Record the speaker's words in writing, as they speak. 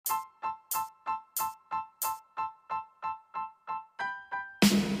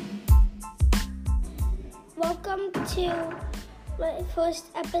Welcome to my first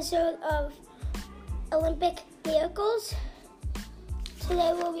episode of Olympic Miracles.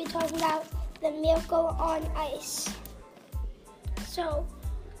 Today we'll be talking about the miracle on ice. So,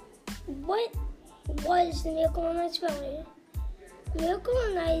 what was the miracle on ice really? Miracle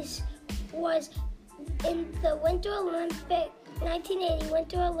on ice was in the 1980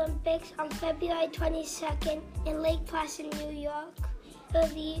 Winter Olympics on February 22nd in Lake Placid, New York. It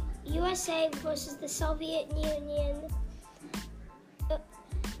was the USA versus the Soviet Union.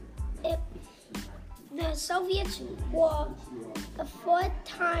 The Soviets were the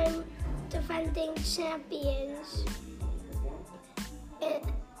fourth-time defending champions in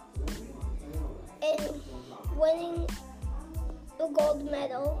winning the gold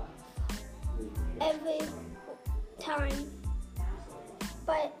medal every time.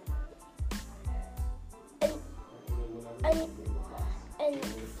 But an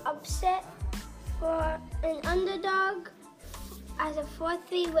upset for an underdog as a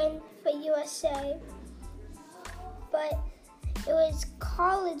 4-3 win for USA. But it was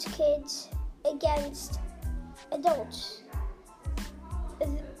college kids against adults.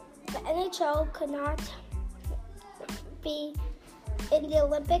 The NHL could not be in the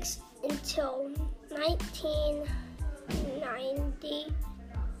Olympics until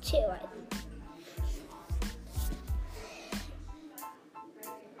 1992, I think.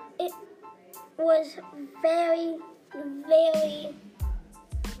 It was very, very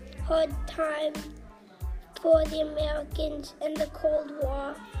hard time for the Americans in the Cold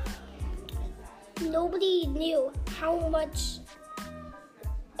War. Nobody knew how much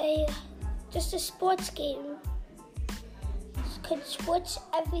just a sports game could switch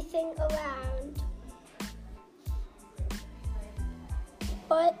everything around.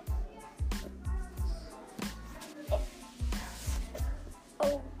 But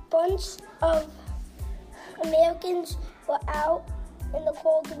a bunch of Americans were out in the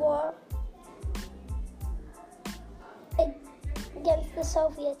Cold War against the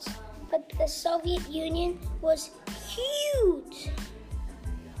Soviets, but the Soviet Union was huge,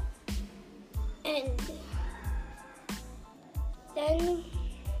 and then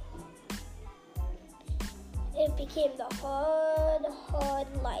it became the hard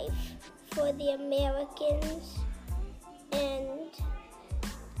life for the Americans and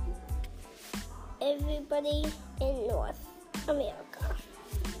everybody in North America.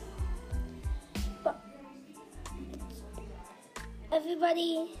 But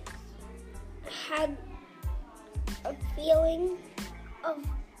everybody had a feeling of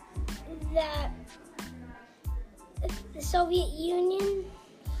that the Soviet Union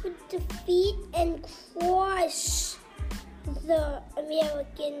would defeat and crush the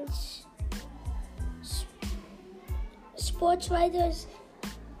Americans. Sports writers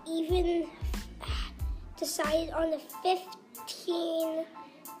even decided on a 15-0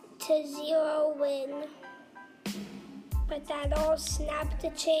 win, but that all snapped to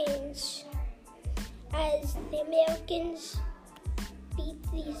change as the Americans beat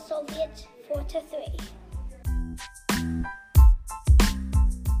the Soviets 4-3.